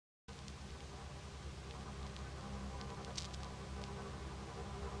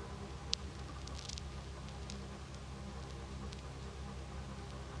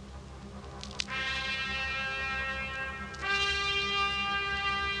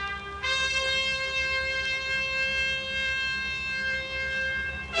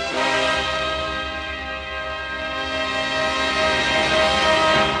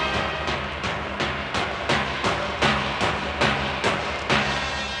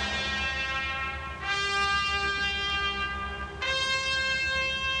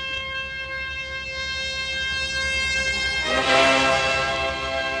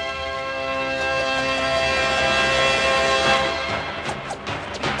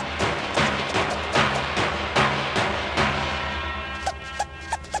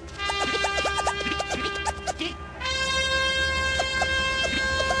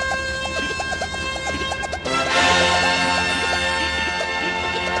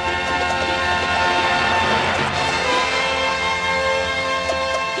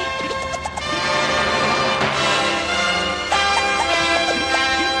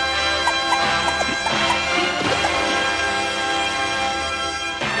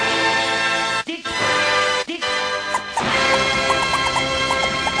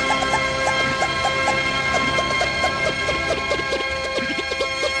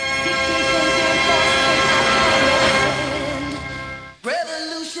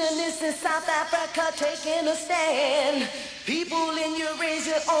Revolutionists in South Africa taking a stand. People in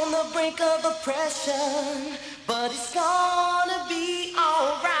Eurasia on the brink of oppression. But it's gonna be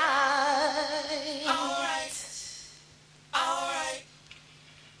alright. Alright.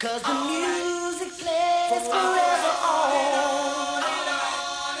 'Cause the music plays forever on.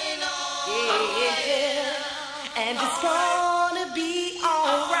 Yeah. And it's gonna be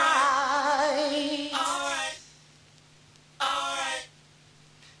alright. Alright.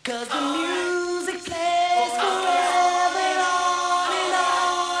 'Cause the music plays forever and on and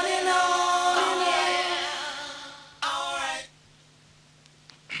on and on and on. Alright.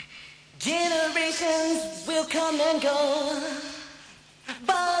 Generations will come and go,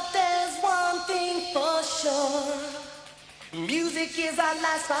 but there's one thing for sure. Music is our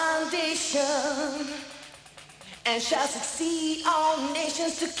life's foundation and shall succeed all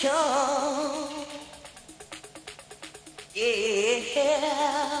nations to come.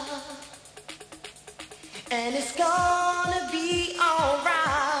 Yeah. And it's gonna be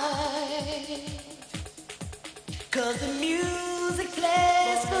alright. 'Cause the music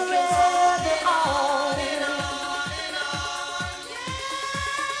plays forever on and on and on.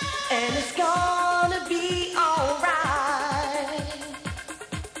 And it's gonna be alright.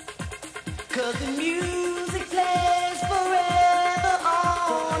 'Cause the music plays forever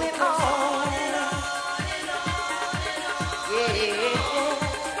on and on and on and on and on. Yeah.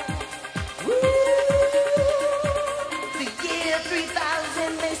 Woo. The year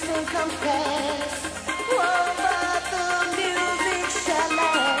 3000 may soon come past. Whoa, but the music shall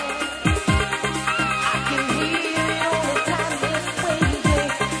last. I can hear it all the time, it's waiting,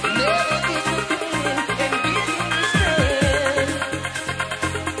 never disappearing and giving me strength.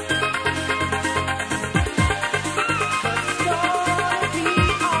 'Cause it's gonna be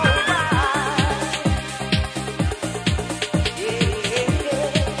alright. Yeah.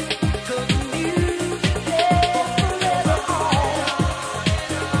 'Cause the music plays forever on.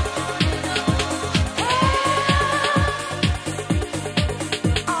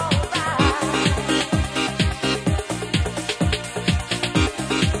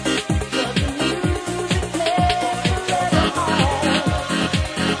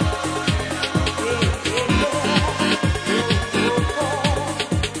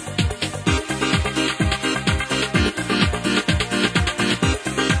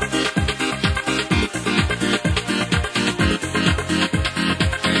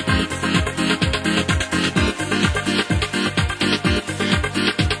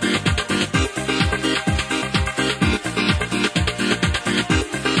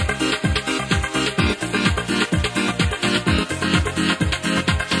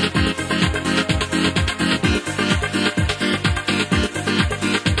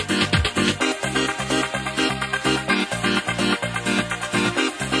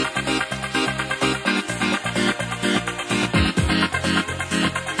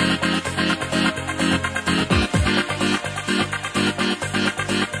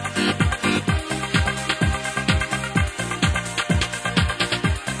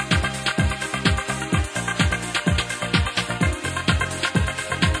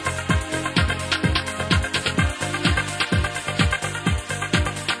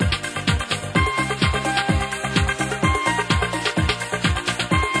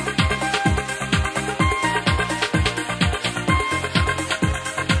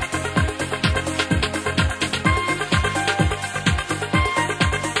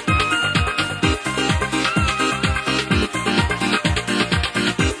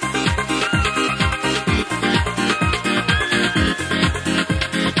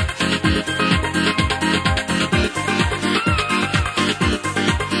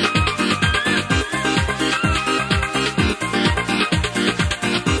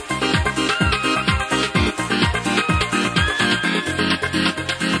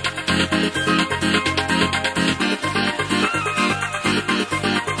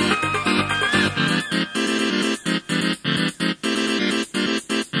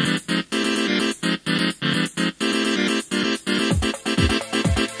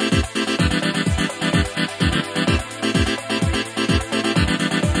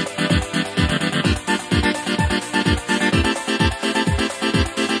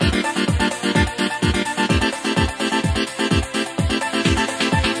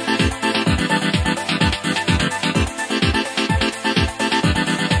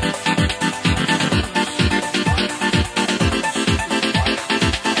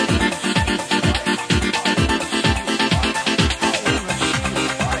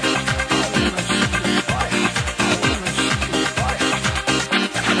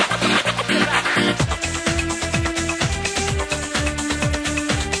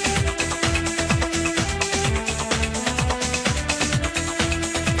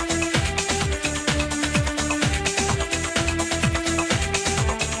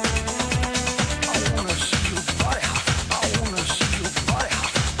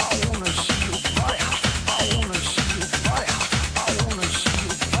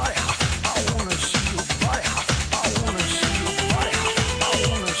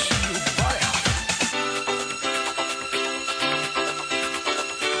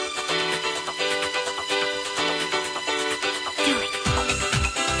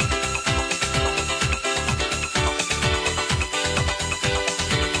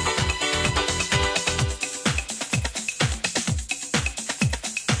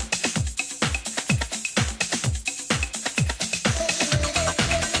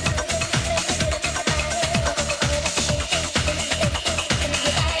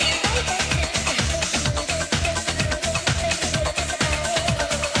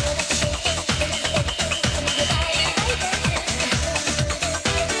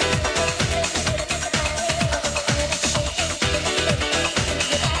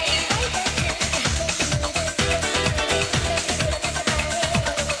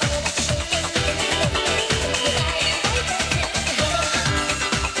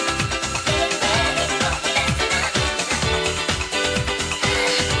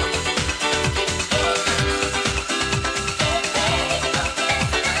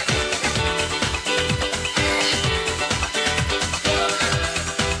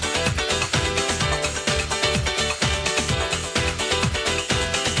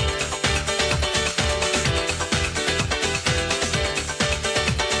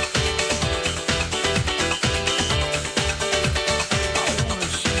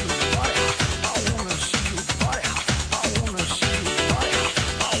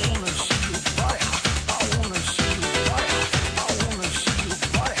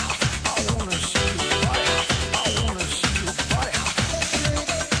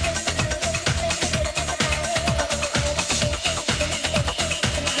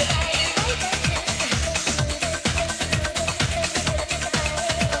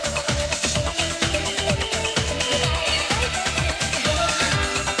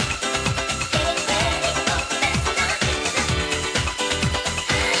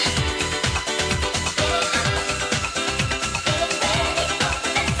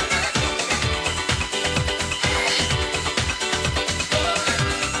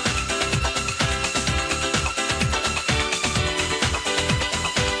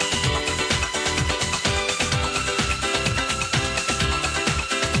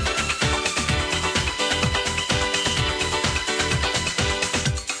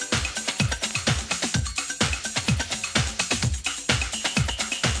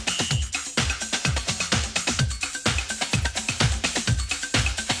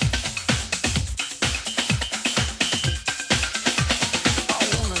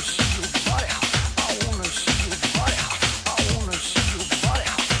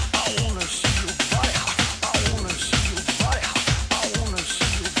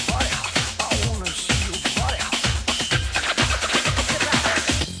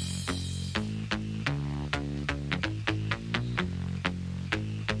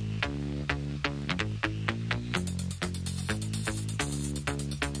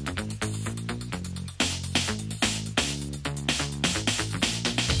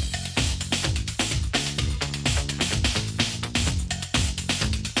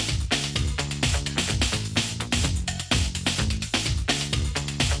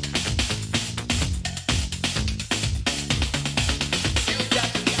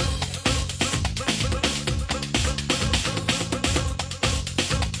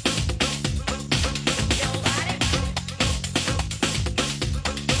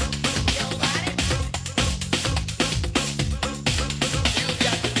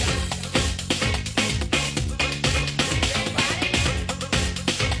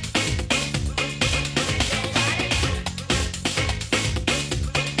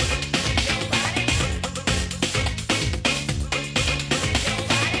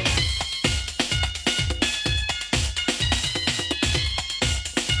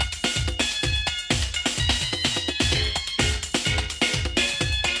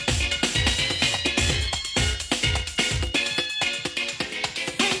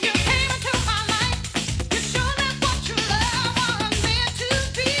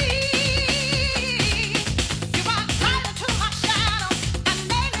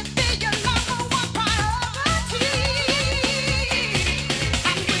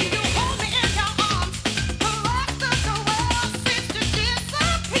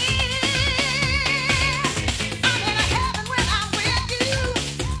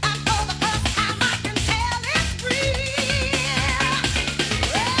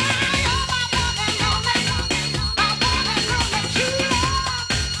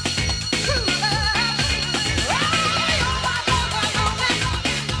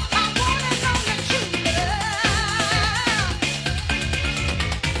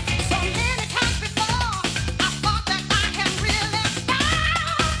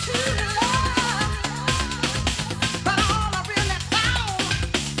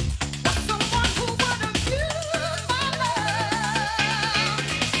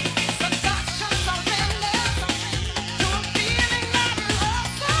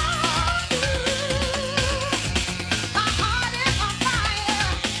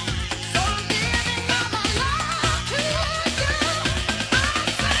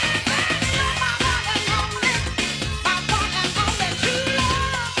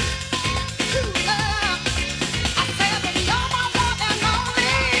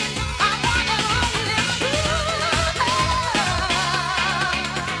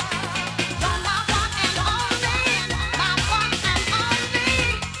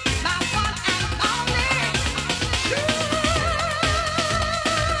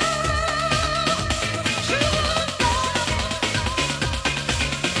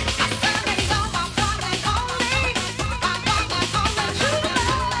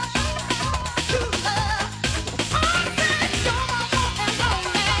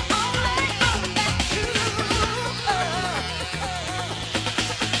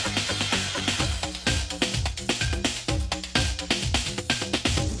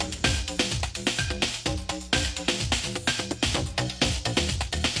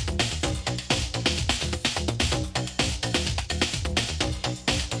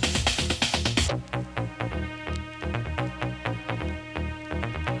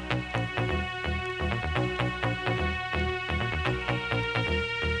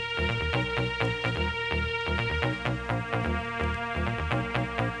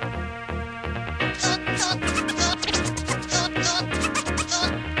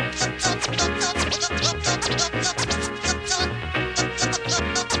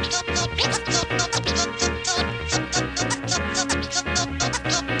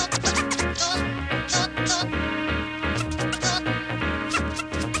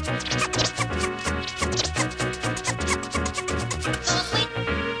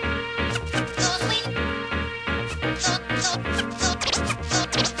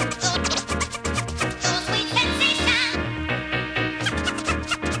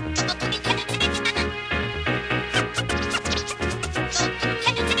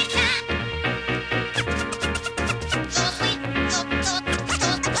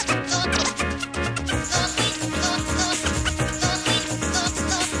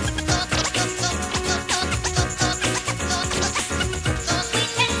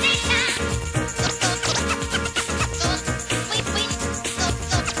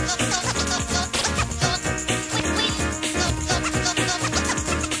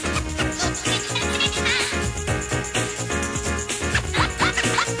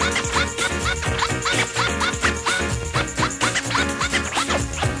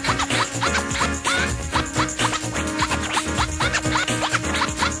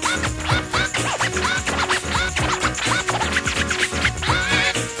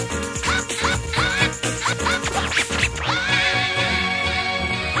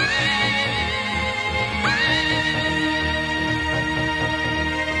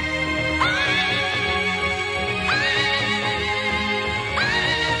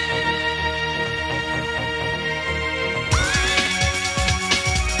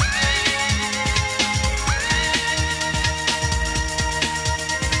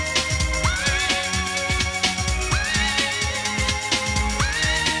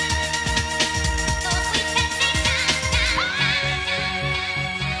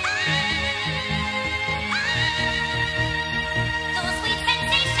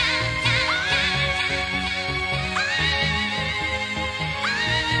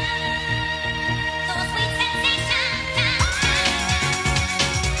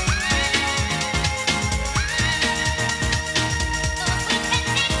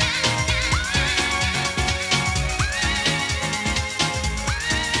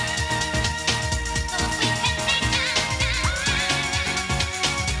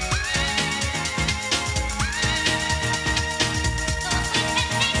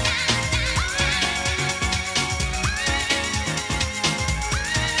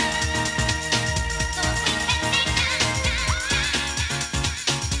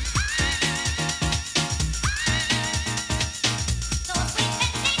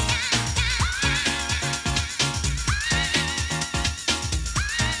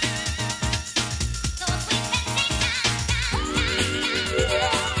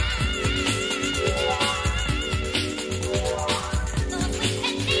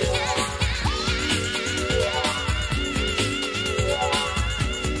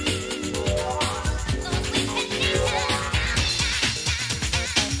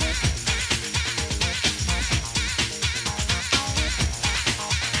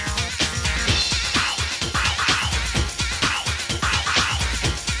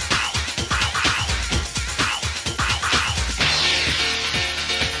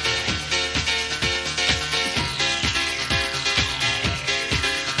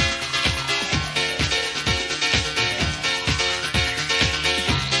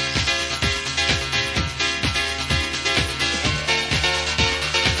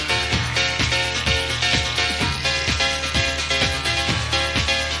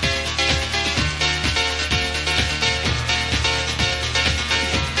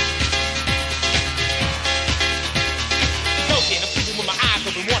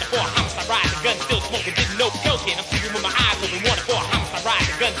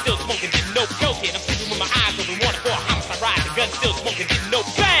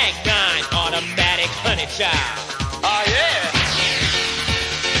 child. Oh yeah.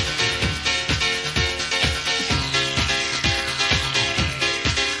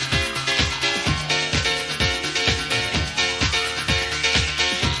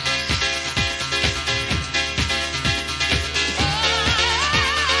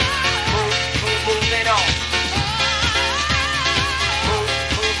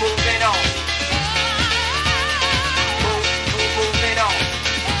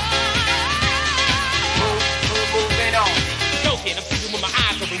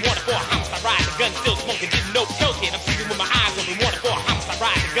 Gun still smoking, didn't know cocaine. I'm sleeping with my eyes open, wanted for a homicide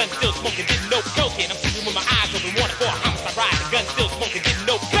ride. The gun still smoking, didn't know cocaine. I'm sleeping with my eyes open, wanted for a homicide ride. The gun still smoking, didn't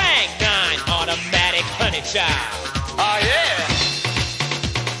know bang 9 automatic honey child. Oh yeah.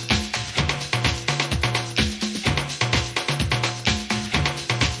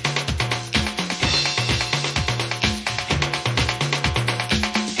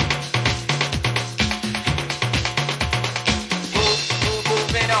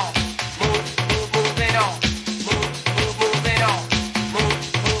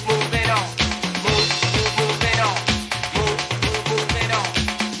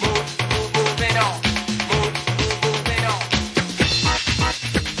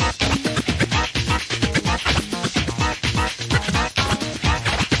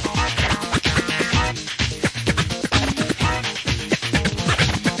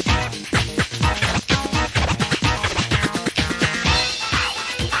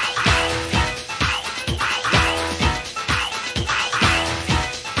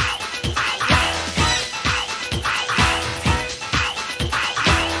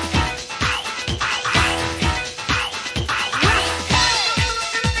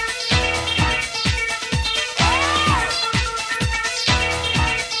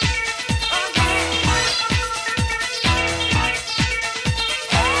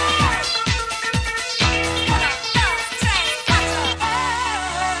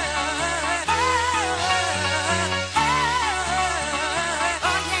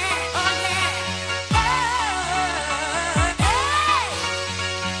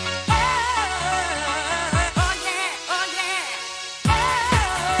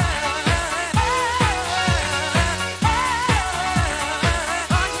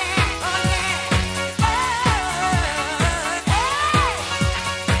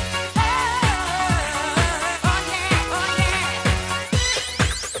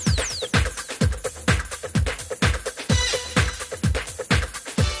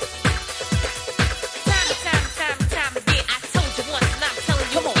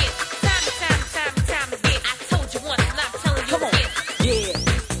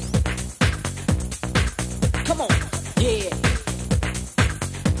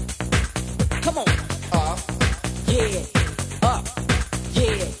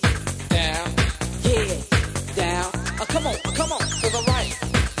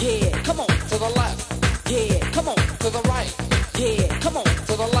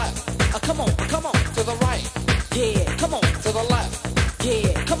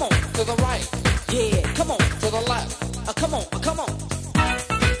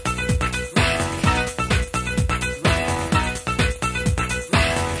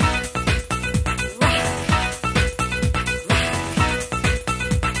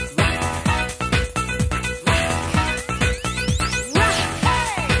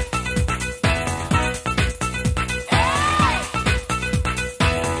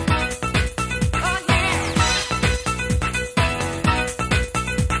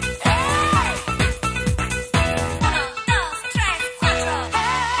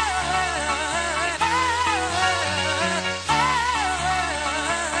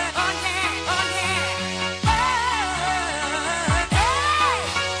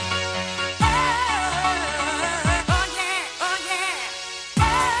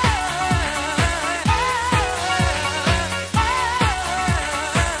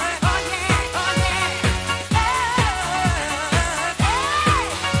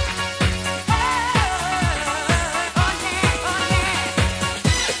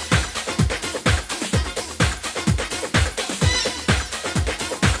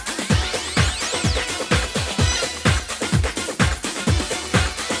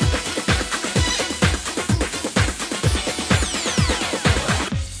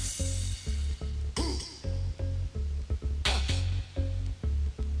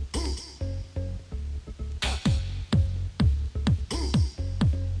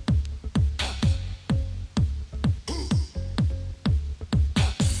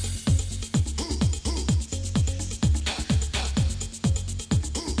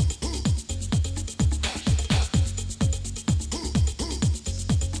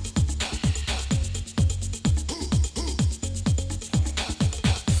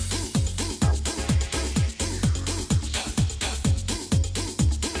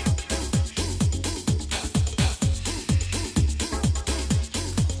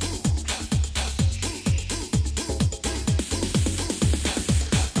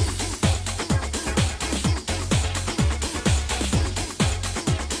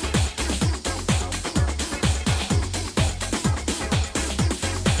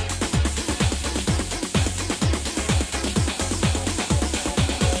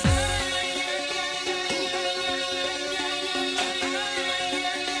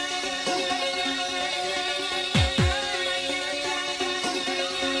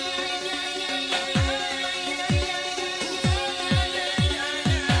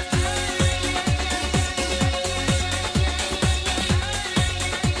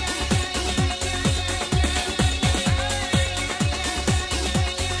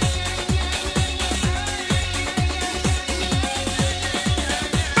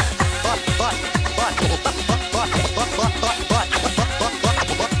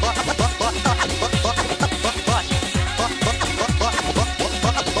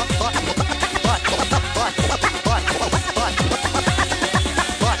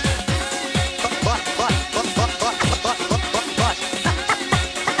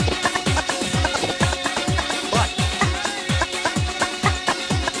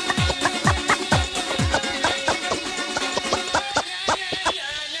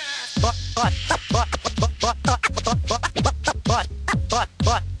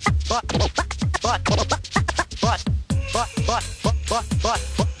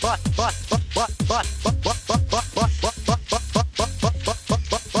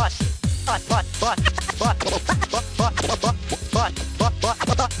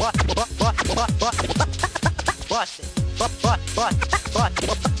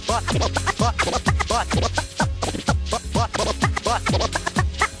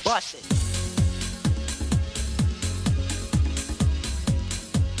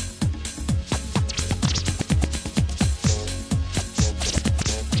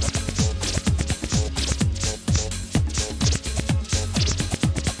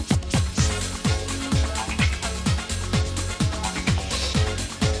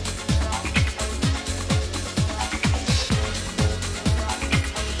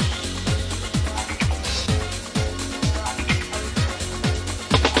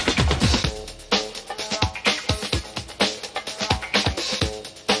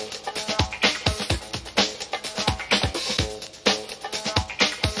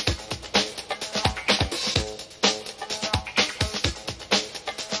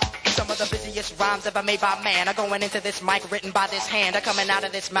 Rhymes ever made by man are going into this mic written by this hand are coming out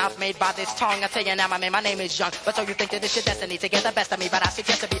of this mouth made by this tongue. I tell you now, my man, my name is Young, but so you think that it's your destiny to get the best of me, but I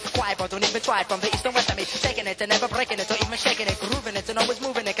suggest to be quiet, bro, don't even try. From the east and west of me, taking it and never breaking it, or even shaking it, grooving it and always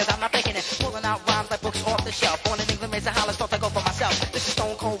moving it, cause I'm not faking it, pulling out rhymes like books off the shelf. Born in England, raised in Holland, thought I go for myself. This is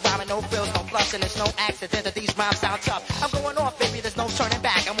stone cold rhyming, no frills, no bluffs, and it's no accident that these rhymes sound tough. I'm going off, baby, there's no turning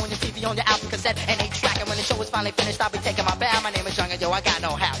back. I'm on your TV, on your album cassette, and 8-track, and when the show is finally finished, I'll be taking my bow. My name is Young, and yo, I got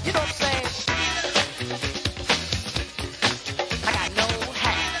no how. You know what I'm saying?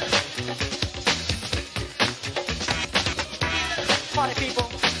 Party people,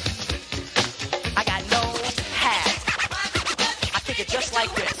 I got no hat. I kick it just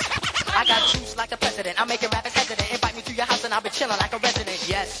like this. I got juice like the president. I'm making rappers hesitant. Invite me to your house and I'll be chilling like a resident.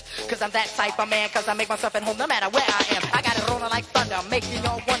 Yes, cause I'm that type of man. Cause I make myself at home no matter where I am. I got it rolling like thunder, making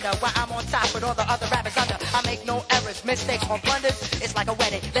y'all wonder why I'm on top with all the other rappers under. I make no errors, mistakes or blunders. It's like a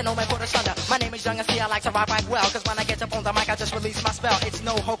wedding, then no man put us under. My name is Young and see I like to rock right well. Cause when I get up on the mic I just release my spell. It's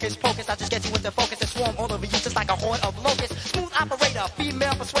no hocus pocus, I just get you into focus and swarm all over you just like a horde of locusts. Smooth operator,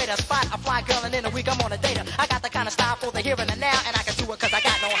 female persuader, spot a fly girl and in a week I'm on a data. I got the kind of style for the here and the now, and I can do it cause I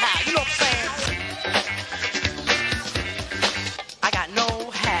got no how. You know what I'm saying? I got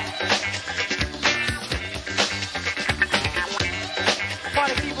no hat.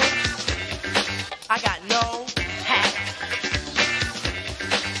 Party people, I got no hat.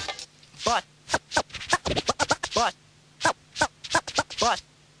 But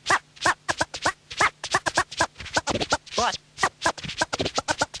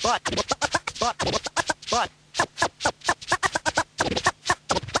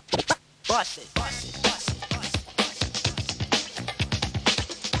bust it.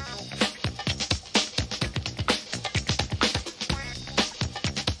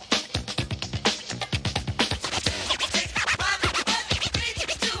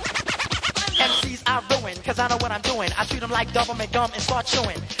 MCs I ruin, cause I know what I'm doing. I treat them like government gum and start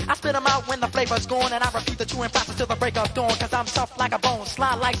chewing. I spit them out when the flavor's gone, and I repeat the chewing process till the break of dawn. Cause I'm tough like a bone,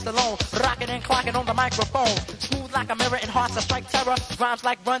 slide like Stallone, rocking and clocking on the microphone. Smooth like a mirror and hearts that strike terror. Rhymes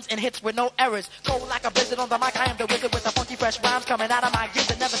like runs and hits with no errors. Cold like a blizzard on the mic, I am the wizard with the funky fresh rhymes coming out of my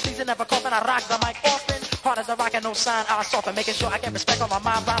gizzard. Never season, never coughing, I rock the mic often. Hard as a rock and no sign, I soften, making sure I get respect on my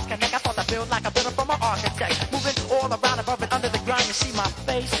mind. Rhymes connect, I start to build like a builder from an architect. Moving all around above and under the ground, you see my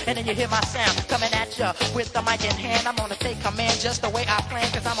face, and then you hear my sound coming at ya with the mic in hand. I'm gonna take command just the way I plan,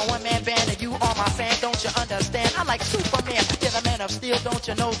 cause I'm a one-man band and you are my fan. Don't you understand? I'm like Superman, you're the man of steel. Don't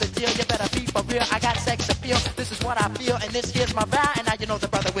you know the deal? You better be for real. I got sex appeal. This is what I feel, and this here's my vow. And now you know the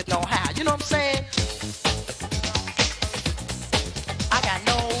brother with no how. You know what I'm saying? I got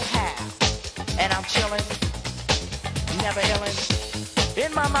no how, and I'm chilling, never illin'.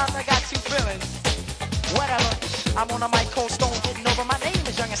 In my mouth I got two feelings. Whatever. I'm on a mic, cold stone, getting over. My name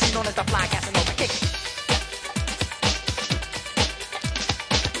is Young and see known as the fly, gassing over. Kick it.